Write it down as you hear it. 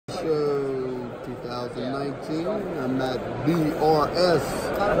2019. I'm at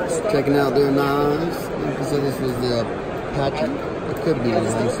BRS, checking out their knives. Like I said, this was the Patrick. It could be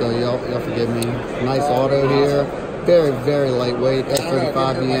long, so y'all forgive me. Nice auto here. Very, very lightweight.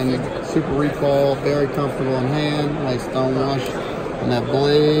 S35BN, super recoil, very comfortable in hand. Nice stone wash on that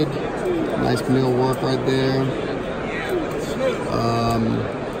blade. Nice mill work right there.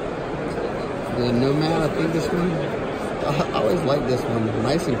 The Nomad, I think this one. I always like this one.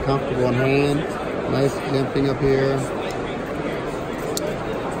 Nice and comfortable in hand. Nice jimping up here.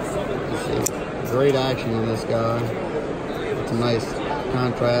 Great action on this guy. It's a nice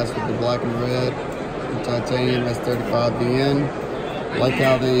contrast with the black and red. The titanium S35BN. Like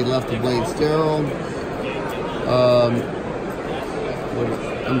how they left the blade sterile.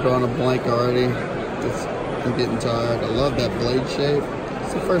 I'm drawing a blank already. I'm getting tired. I love that blade shape.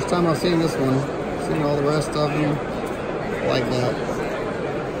 It's the first time I've seen this one. I've seen all the rest of them. I like that.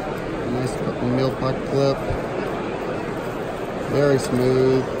 Nice mill pocket clip. Very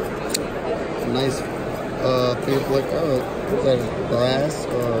smooth. Nice finger flick. Oh, is that brass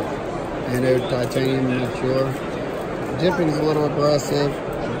or anode titanium? I'm not sure. Jimping is a little aggressive,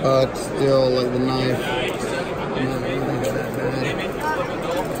 but still, like the knife, not really that bad.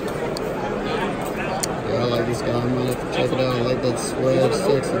 Yeah, I like this guy. I'm gonna have to check it out. I like that Swedge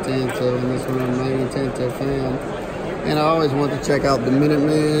 6 and 10 toe, and this one I'm not even a 10 toe fan. And I always want to check out the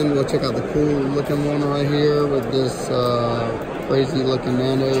Minuteman. We'll check out the cool looking one right here with this crazy looking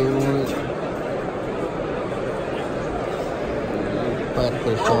nano on it.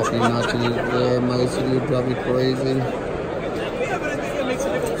 Practically Sharpie notch in it there. Most of you would drive me crazy. Yeah, but I think it makes a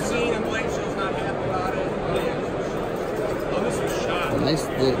big old scene and Blake show's not happy about it. Oh, this is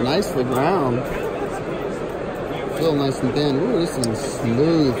shot. Nicely ground. Feel nice and thin. Ooh, this is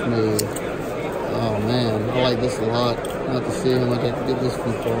smooth. Oh man, I like this a lot. I'll have to see how much I can get this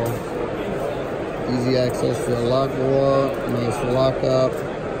from Paul. Easy access to the lock bar. Nice lock up.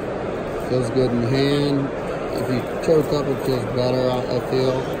 Feels good in the hand. If you choke up, it feels better, I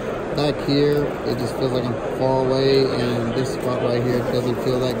feel. Back here, it just feels like I'm far away, and this spot right here doesn't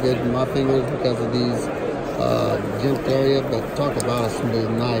feel that good in my fingers because of these jimped area, but talk about a smooth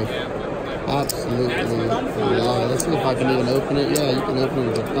knife. Absolutely. Let's see if I can even open it. Yeah, you can open it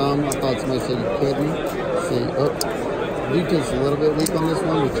with a thumb. I thought somebody said you couldn't. Let's see. Oh, detent's a little bit weak on this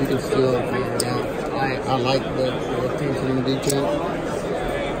one, but you can still figure it out. I like the tension in the detent.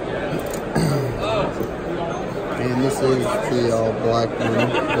 And this is the all black one,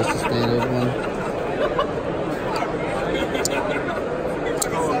 just the standard one.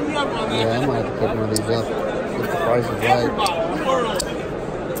 Yeah, I might have to pick one of these up if the price is right.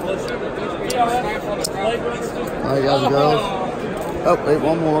 Alright guys and girls. Oh, wait,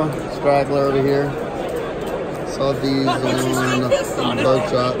 one more straggler over here. Saw these on the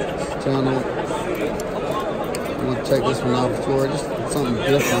Birdshot channel. I'm gonna check this one out before, just something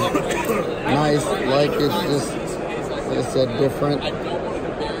different. Nice, like it, just like I said, different.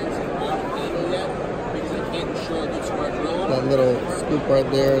 That little scoop right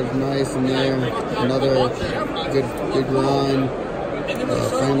there is nice in there. Another good grind.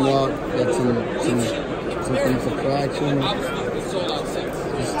 Frame lock, got some things for traction. I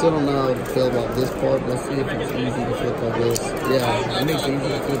still don't know how to feel about this part. Let's see if it's easy to flip like this. Yeah, it makes it easy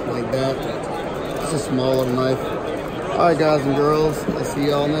to flip like that. It's a smaller knife. Alright guys and girls, I'll see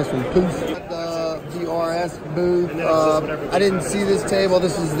y'all next one. Peace. At the BRS booth, I didn't see this table.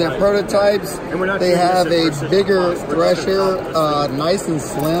 This is their prototypes. They have a bigger thresher, nice and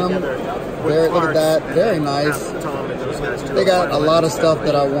slim. Look at that, very nice. They got a lot of stuff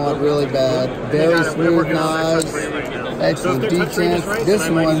that I want really bad. Very smooth knives, excellent detents. This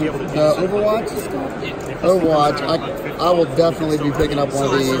one, the Overwatch, I will definitely be picking up one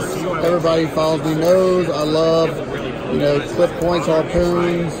of these. Everybody who follows me knows I love, clip points,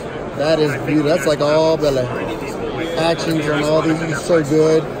 harpoons. That is beautiful. That's like all the actions on all these are so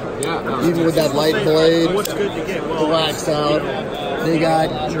good. Even with that light blade, the wax out. They got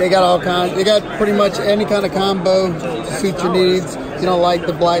all kinds. They got pretty much any kind of combo to suit your needs. If you don't like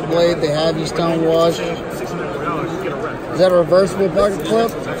the black blade, they have you stone wash. Is that a reversible pocket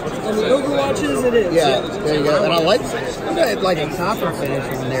clip? On the Overwatches, it is. Yeah, there you go. And I like a copper finish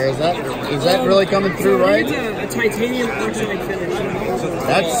on there. Is that really coming through right? It's a titanium oxide finish.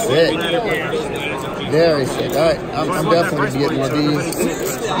 That's sick. Very sick. All right, I'm definitely getting one of these.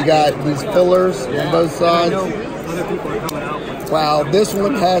 You got these fillers on both sides. Wow, this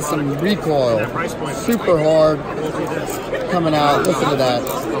one has some recoil. Super hard coming out. Listen to that.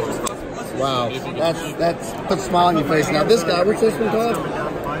 Wow, that's put a smile on your face. Now this guy, what's this one called?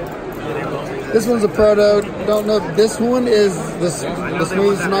 This one's a proto. Don't know. This one is the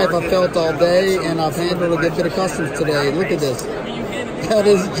smoothest knife I've felt all day, and I've handled a good bit of customs today. Look at this. That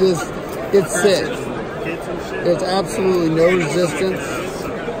is just, it's sick. There's absolutely no resistance.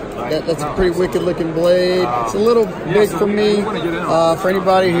 That's a pretty wicked looking blade. It's a little big for me. For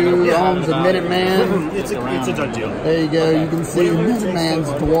anybody who owns a Minuteman, It's a done deal. there you go. You can see Minuteman's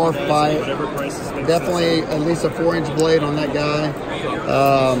dwarfed by it. Definitely at least a 4-inch blade on that guy.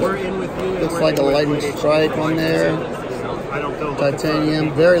 Looks like a lightning strike on there.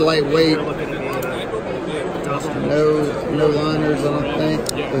 Titanium, very lightweight. No liners, I don't think.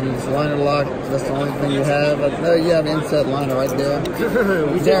 And it's liner lock, that's the only thing you have. No, you have an inset liner right there.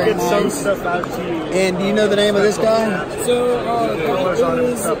 We did get some stuff out to you. And do you know the name of this guy? So, that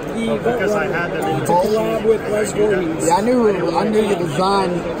is the because I had them in to collab with Les Voorhees. Yeah, I knew the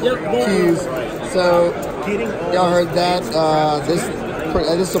design cues. So, y'all heard that.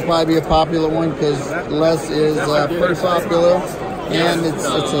 This will probably be a popular one because Les is pretty popular. And it's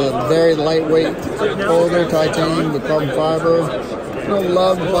a very lightweight folder, titanium with carbon fiber. No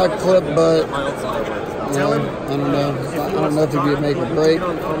love by clip, but you know, I don't know. I don't know if it'd be a make or break.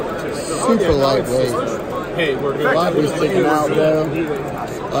 Super lightweight. Lightly sticking out though.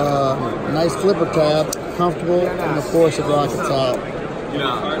 Nice flipper tab, comfortable, and of course a rocket top.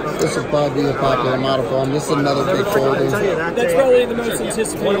 This will probably be a popular model for them. This is another big folder. That's probably the most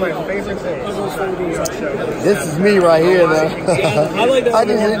anticipated. One of my favorite things. This is me right here, though. I like that.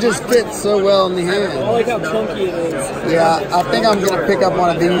 It just fits so well in the hand. I like how chunky it is. Yeah, I think I'm going to pick up one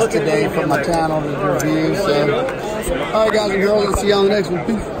of these today for my channel to review. So, alright guys and girls, I'll see you on the next one.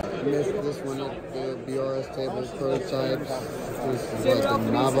 Peace. I missed this one, the BRS table prototypes. This is like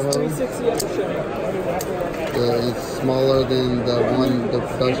the Navajo. It's smaller than the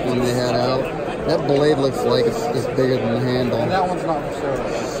first one they had out. That blade looks like it's bigger than the handle. That one's not for sure.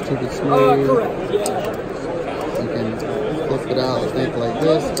 Stupid smooth. You can flip it out, I think, like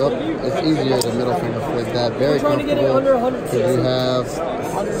this. Oh, it's easier the middle finger flip that. Very comfortable. Because you have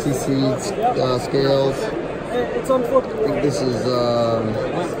CC scales. It's unflippable. I think this is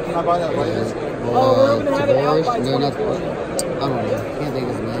Can I buy that later? Tavares? No, not I don't know. Can't think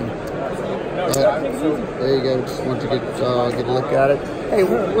of his name. But there you go. Just want to get a look at it. Hey,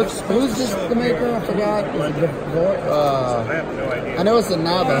 who's this the maker? I forgot. Is it I know it's a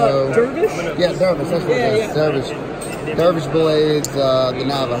Navajo. Dervish? Yeah, Dervish. That's what it is. Dervish. Dervish blades. The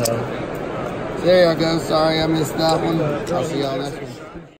Navajo. There you go. Sorry, I missed that one. I'll see y'all next one.